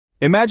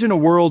Imagine a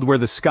world where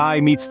the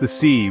sky meets the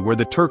sea, where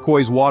the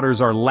turquoise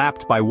waters are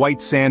lapped by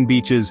white sand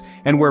beaches,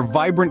 and where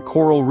vibrant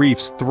coral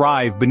reefs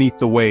thrive beneath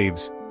the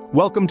waves.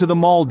 Welcome to the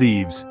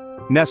Maldives.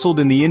 Nestled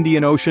in the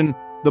Indian Ocean,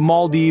 the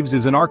Maldives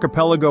is an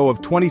archipelago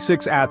of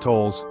 26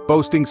 atolls,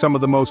 boasting some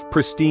of the most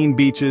pristine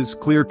beaches,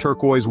 clear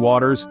turquoise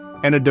waters,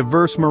 and a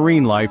diverse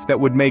marine life that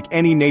would make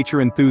any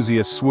nature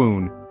enthusiast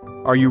swoon.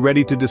 Are you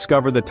ready to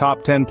discover the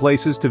top 10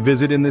 places to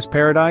visit in this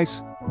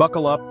paradise?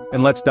 Buckle up,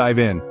 and let's dive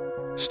in.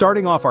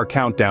 Starting off our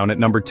countdown at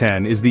number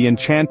 10 is the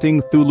enchanting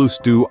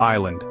Secluded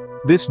Island.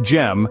 This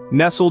gem,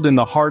 nestled in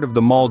the heart of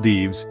the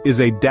Maldives, is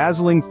a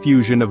dazzling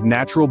fusion of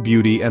natural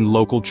beauty and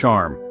local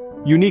charm.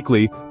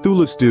 Uniquely,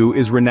 Secluded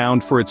is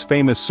renowned for its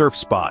famous surf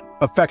spot,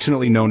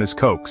 affectionately known as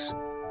Cokes.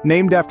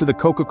 Named after the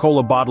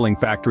Coca-Cola bottling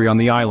factory on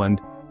the island,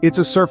 it's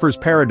a surfer's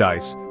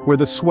paradise, where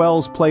the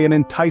swells play an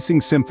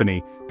enticing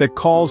symphony that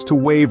calls to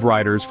wave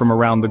riders from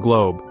around the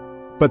globe.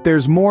 But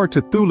there's more to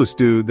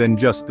Secluded than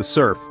just the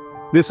surf.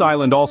 This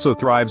island also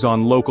thrives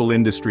on local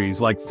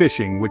industries like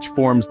fishing, which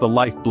forms the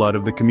lifeblood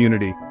of the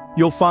community.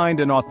 You'll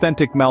find an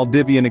authentic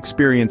Maldivian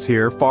experience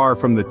here, far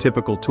from the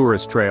typical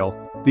tourist trail.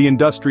 The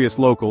industrious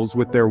locals,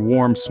 with their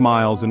warm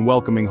smiles and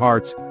welcoming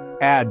hearts,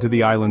 add to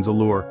the island's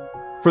allure.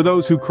 For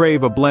those who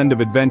crave a blend of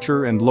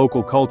adventure and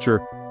local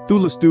culture,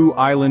 Secluded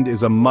Island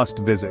is a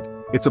must-visit.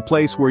 It's a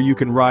place where you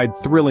can ride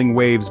thrilling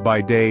waves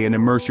by day and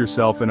immerse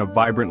yourself in a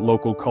vibrant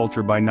local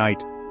culture by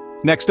night.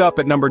 Next up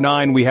at number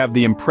 9 we have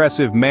the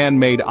impressive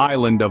man-made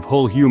island of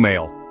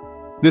Hulhumail.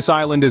 This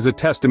island is a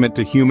testament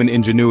to human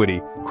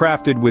ingenuity,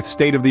 crafted with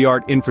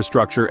state-of-the-art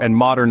infrastructure and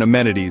modern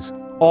amenities,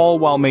 all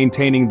while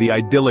maintaining the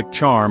idyllic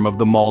charm of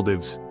the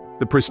Maldives.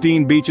 The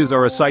pristine beaches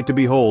are a sight to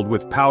behold,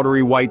 with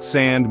powdery white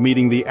sand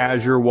meeting the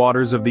azure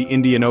waters of the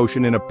Indian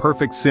Ocean in a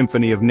perfect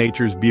symphony of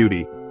nature's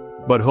beauty.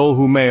 But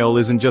Hulhumail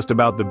isn't just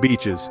about the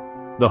beaches.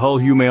 The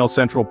Hulhumail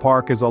Central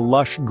Park is a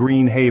lush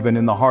green haven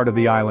in the heart of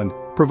the island,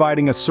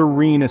 providing a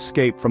serene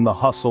escape from the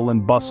hustle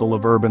and bustle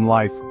of urban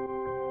life.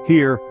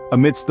 Here,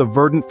 amidst the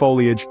verdant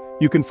foliage,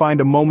 you can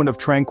find a moment of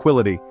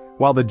tranquility,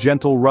 while the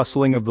gentle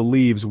rustling of the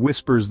leaves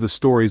whispers the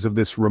stories of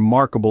this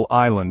remarkable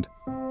island.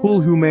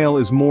 Hulhumail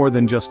is more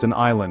than just an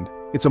island.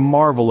 It's a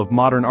marvel of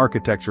modern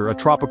architecture, a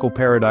tropical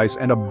paradise,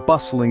 and a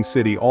bustling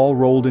city all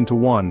rolled into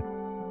one.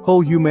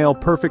 Hulhumail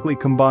perfectly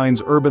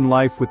combines urban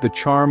life with the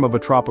charm of a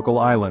tropical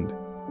island.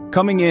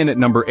 Coming in at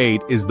number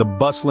 8 is the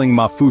bustling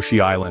Mafushi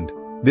Island.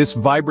 This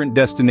vibrant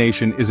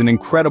destination is an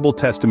incredible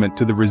testament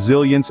to the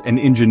resilience and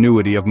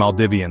ingenuity of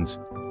Maldivians.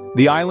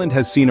 The island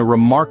has seen a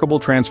remarkable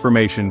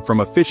transformation from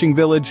a fishing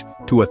village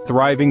to a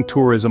thriving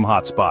tourism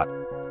hotspot.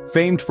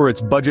 Famed for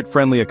its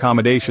budget-friendly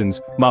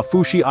accommodations,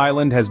 Mafushi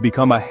Island has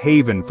become a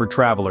haven for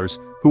travelers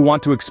who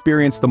want to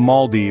experience the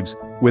Maldives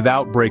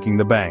without breaking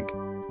the bank.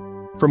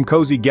 From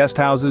cozy guest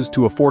houses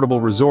to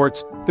affordable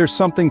resorts, there's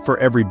something for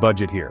every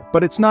budget here.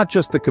 But it's not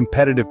just the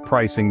competitive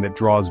pricing that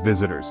draws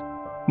visitors.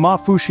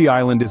 Mafushi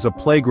Island is a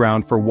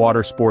playground for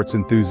water sports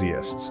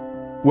enthusiasts.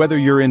 Whether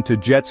you're into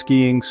jet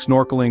skiing,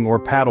 snorkeling, or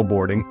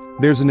paddleboarding,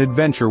 there's an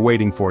adventure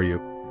waiting for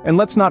you. And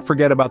let's not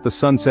forget about the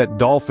sunset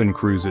dolphin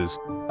cruises,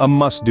 a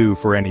must-do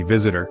for any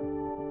visitor.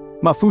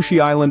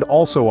 Mafushi Island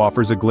also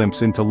offers a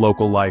glimpse into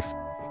local life.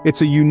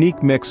 It's a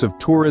unique mix of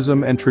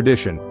tourism and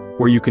tradition,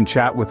 where you can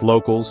chat with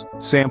locals,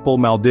 sample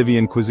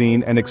Maldivian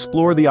cuisine, and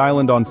explore the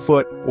island on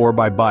foot or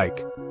by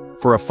bike.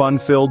 For a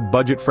fun-filled,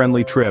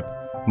 budget-friendly trip,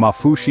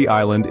 Mafushi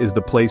Island is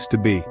the place to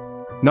be.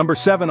 Number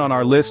 7 on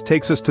our list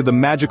takes us to the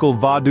magical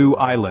Vadu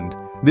Island.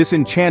 This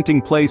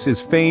enchanting place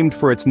is famed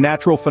for its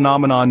natural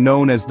phenomenon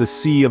known as the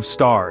Sea of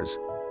Stars.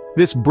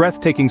 This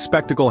breathtaking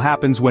spectacle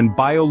happens when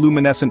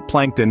bioluminescent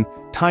plankton,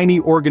 tiny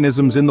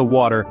organisms in the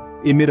water,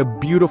 emit a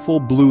beautiful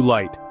blue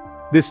light.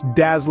 This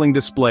dazzling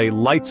display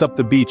lights up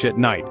the beach at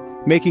night,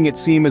 making it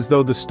seem as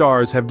though the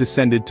stars have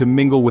descended to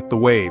mingle with the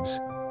waves.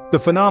 The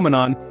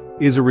phenomenon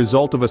is a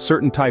result of a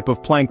certain type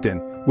of plankton,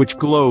 which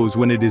glows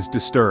when it is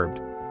disturbed.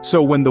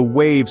 So when the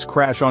waves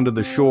crash onto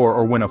the shore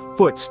or when a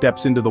foot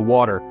steps into the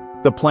water,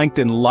 the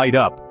plankton light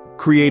up,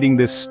 creating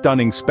this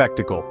stunning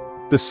spectacle.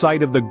 The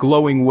sight of the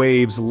glowing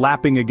waves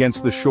lapping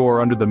against the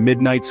shore under the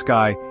midnight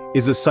sky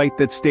is a sight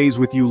that stays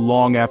with you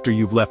long after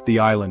you've left the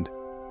island.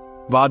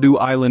 Vadu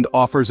Island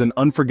offers an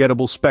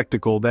unforgettable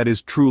spectacle that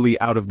is truly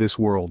out of this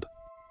world.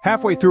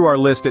 Halfway through our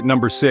list at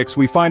number 6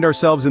 we find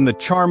ourselves in the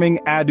charming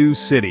Adu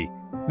City.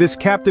 This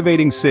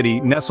captivating city,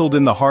 nestled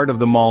in the heart of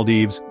the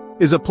Maldives,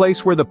 is a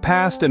place where the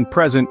past and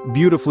present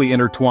beautifully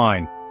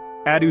intertwine.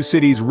 Adu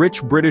City's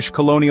rich British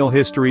colonial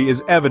history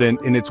is evident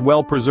in its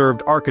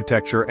well-preserved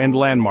architecture and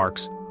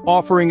landmarks,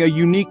 offering a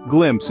unique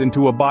glimpse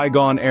into a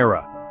bygone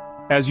era.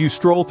 As you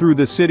stroll through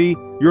the city,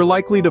 you're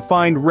likely to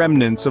find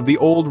remnants of the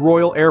old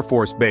Royal Air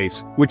Force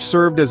Base, which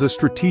served as a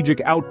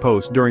strategic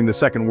outpost during the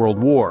Second World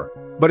War.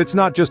 But it's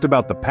not just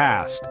about the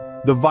past.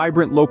 The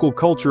vibrant local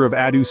culture of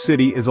Adu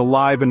City is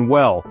alive and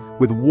well,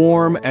 with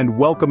warm and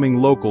welcoming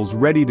locals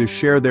ready to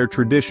share their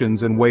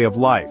traditions and way of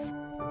life.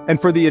 And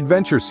for the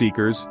adventure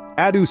seekers,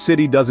 Adu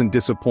City doesn't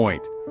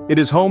disappoint. It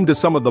is home to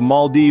some of the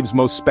Maldives'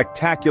 most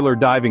spectacular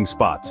diving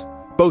spots,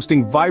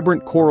 boasting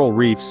vibrant coral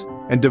reefs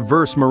and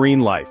diverse marine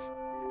life.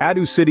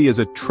 Adu City is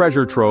a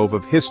treasure trove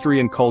of history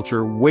and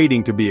culture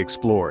waiting to be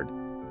explored.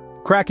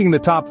 Cracking the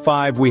top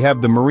 5, we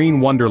have the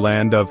marine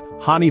wonderland of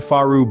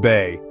Hanifaru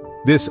Bay.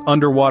 This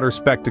underwater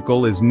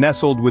spectacle is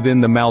nestled within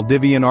the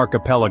Maldivian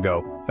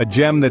archipelago, a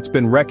gem that's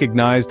been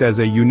recognized as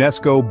a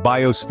UNESCO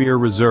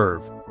Biosphere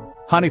Reserve.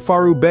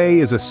 Hanifaru Bay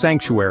is a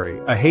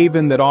sanctuary, a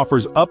haven that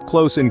offers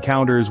up-close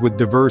encounters with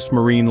diverse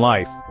marine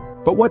life.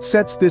 But what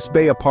sets this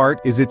bay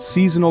apart is its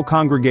seasonal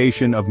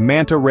congregation of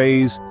manta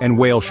rays and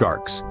whale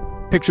sharks.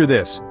 Picture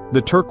this,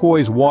 the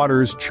turquoise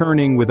waters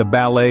churning with a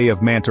ballet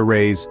of manta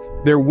rays,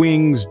 their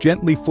wings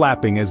gently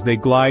flapping as they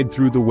glide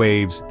through the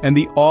waves, and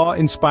the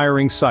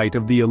awe-inspiring sight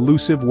of the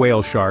elusive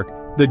whale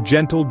shark, the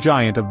gentle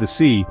giant of the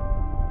sea.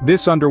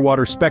 This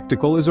underwater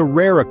spectacle is a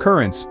rare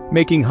occurrence,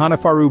 making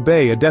Hanifaru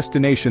Bay a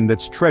destination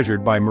that's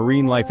treasured by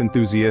marine life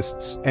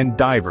enthusiasts and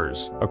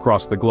divers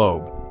across the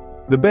globe.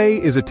 The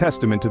bay is a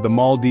testament to the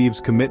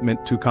Maldives'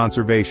 commitment to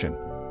conservation,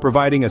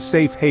 providing a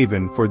safe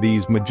haven for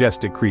these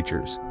majestic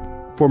creatures.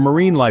 For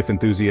marine life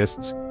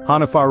enthusiasts,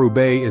 Hanifaru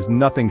Bay is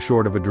nothing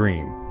short of a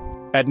dream.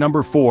 At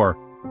number 4,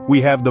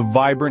 we have the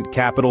vibrant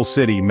capital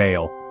city,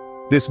 Male.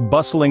 This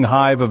bustling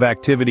hive of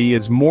activity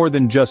is more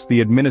than just the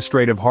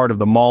administrative heart of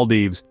the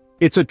Maldives,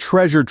 it's a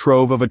treasure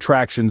trove of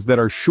attractions that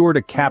are sure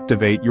to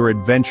captivate your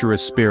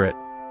adventurous spirit.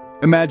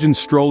 Imagine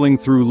strolling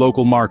through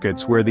local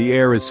markets where the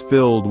air is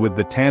filled with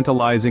the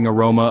tantalizing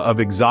aroma of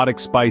exotic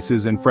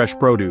spices and fresh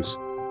produce.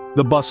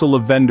 The bustle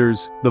of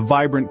vendors, the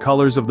vibrant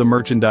colors of the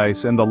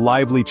merchandise, and the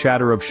lively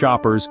chatter of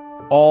shoppers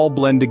all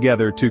blend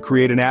together to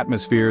create an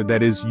atmosphere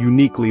that is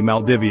uniquely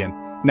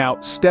Maldivian. Now,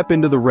 step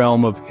into the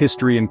realm of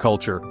history and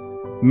culture.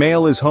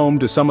 Male is home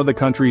to some of the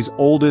country's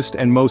oldest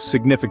and most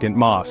significant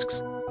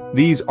mosques.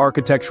 These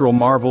architectural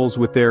marvels,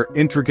 with their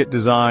intricate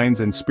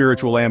designs and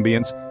spiritual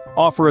ambience,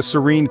 offer a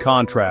serene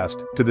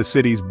contrast to the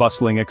city's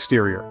bustling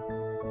exterior.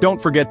 Don't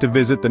forget to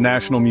visit the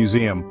National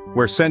Museum,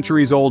 where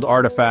centuries-old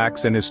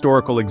artifacts and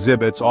historical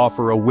exhibits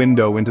offer a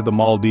window into the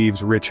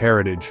Maldives' rich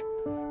heritage.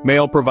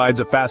 Male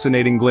provides a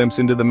fascinating glimpse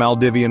into the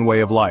Maldivian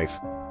way of life.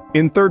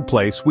 In third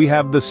place, we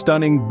have the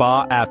stunning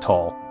Ba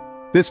Atoll.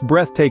 This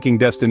breathtaking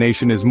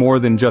destination is more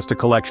than just a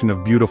collection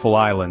of beautiful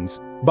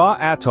islands. Ba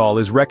Atoll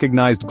is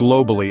recognized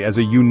globally as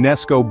a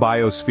UNESCO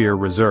Biosphere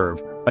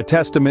Reserve, a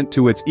testament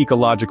to its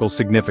ecological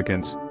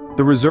significance.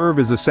 The reserve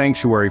is a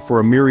sanctuary for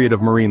a myriad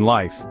of marine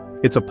life.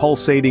 It's a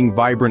pulsating,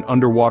 vibrant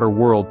underwater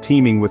world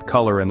teeming with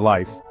color and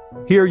life.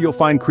 Here you'll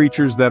find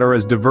creatures that are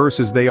as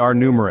diverse as they are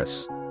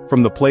numerous.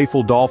 From the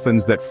playful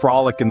dolphins that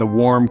frolic in the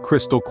warm,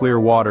 crystal-clear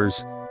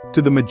waters,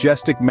 to the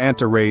majestic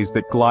manta rays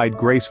that glide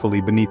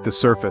gracefully beneath the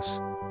surface.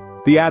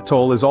 The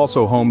atoll is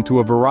also home to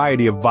a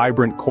variety of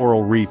vibrant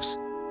coral reefs,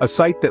 a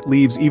sight that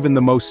leaves even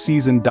the most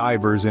seasoned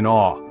divers in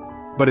awe.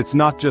 But it's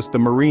not just the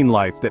marine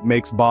life that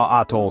makes Ba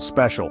Atoll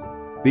special.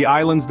 The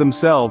islands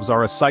themselves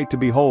are a sight to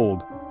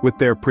behold, with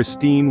their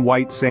pristine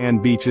white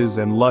sand beaches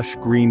and lush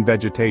green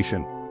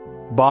vegetation.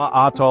 Ba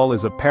Atoll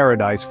is a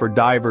paradise for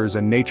divers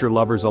and nature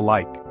lovers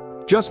alike.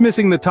 Just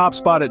missing the top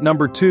spot at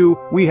number 2,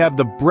 we have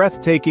the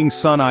breathtaking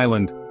Sun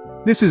Island.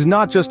 This is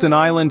not just an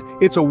island,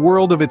 it's a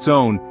world of its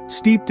own,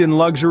 steeped in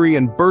luxury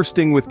and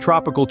bursting with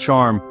tropical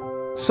charm.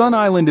 Sun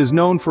Island is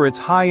known for its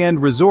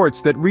high-end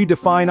resorts that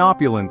redefine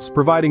opulence,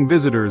 providing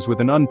visitors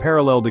with an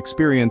unparalleled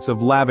experience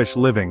of lavish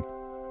living.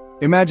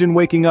 Imagine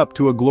waking up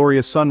to a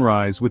glorious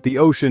sunrise with the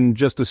ocean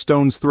just a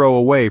stone's throw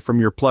away from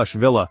your plush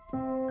villa.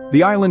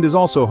 The island is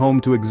also home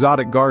to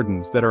exotic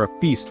gardens that are a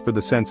feast for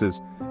the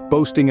senses,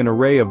 boasting an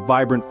array of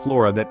vibrant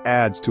flora that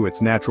adds to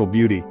its natural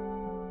beauty.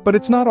 But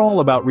it's not all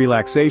about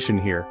relaxation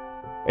here.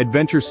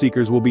 Adventure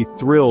seekers will be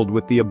thrilled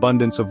with the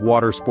abundance of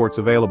water sports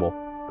available.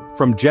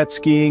 From jet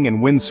skiing and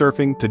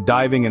windsurfing to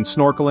diving and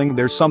snorkeling,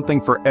 there's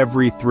something for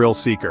every thrill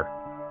seeker.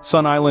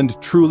 Sun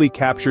Island truly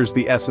captures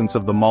the essence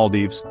of the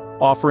Maldives,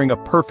 offering a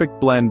perfect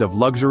blend of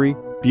luxury,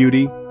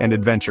 beauty, and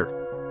adventure.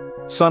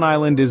 Sun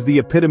Island is the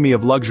epitome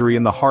of luxury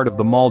in the heart of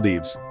the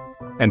Maldives.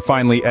 And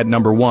finally, at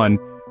number 1,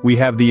 we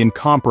have the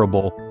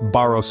incomparable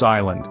Barros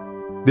Island.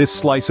 This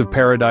slice of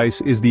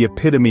paradise is the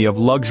epitome of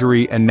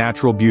luxury and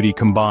natural beauty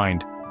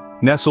combined.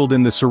 Nestled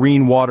in the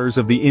serene waters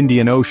of the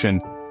Indian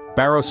Ocean,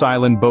 Barros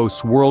Island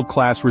boasts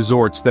world-class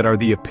resorts that are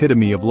the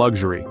epitome of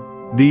luxury.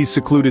 These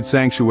secluded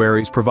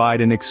sanctuaries provide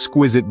an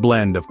exquisite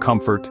blend of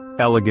comfort,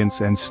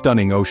 elegance, and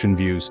stunning ocean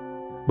views.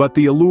 But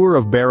the allure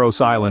of Barros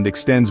Island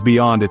extends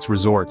beyond its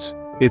resorts.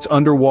 Its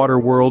underwater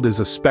world is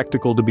a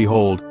spectacle to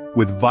behold,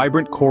 with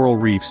vibrant coral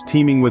reefs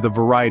teeming with a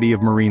variety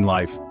of marine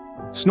life.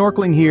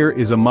 Snorkeling here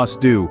is a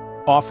must-do,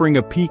 offering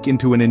a peek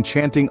into an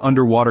enchanting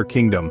underwater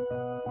kingdom.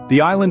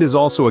 The island is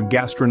also a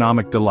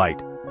gastronomic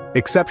delight.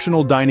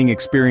 Exceptional dining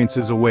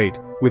experiences await,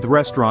 with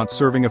restaurants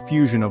serving a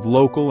fusion of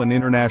local and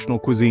international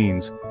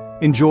cuisines.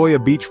 Enjoy a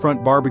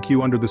beachfront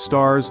barbecue under the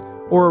stars,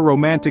 or a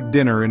romantic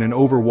dinner in an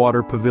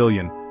overwater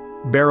pavilion.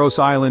 Barros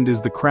Island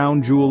is the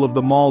crown jewel of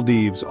the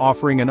Maldives,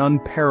 offering an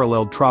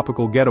unparalleled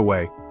tropical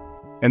getaway.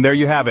 And there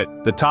you have it,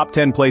 the top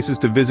 10 places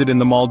to visit in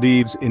the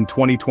Maldives in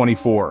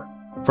 2024.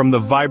 From the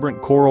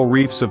vibrant coral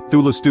reefs of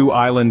Thulustu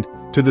Island,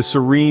 to the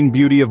serene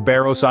beauty of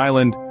Barros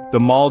Island, The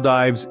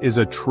Maldives is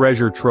a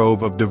treasure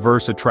trove of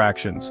diverse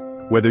attractions.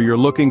 Whether you're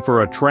looking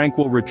for a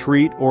tranquil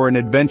retreat or an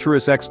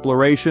adventurous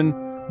exploration,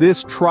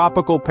 this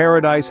tropical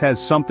paradise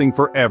has something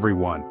for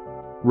everyone.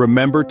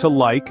 Remember to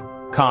like,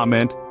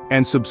 comment,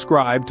 and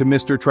subscribe to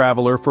Mr.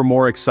 Traveler for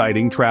more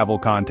exciting travel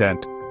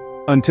content.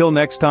 Until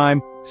next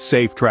time,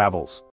 safe travels.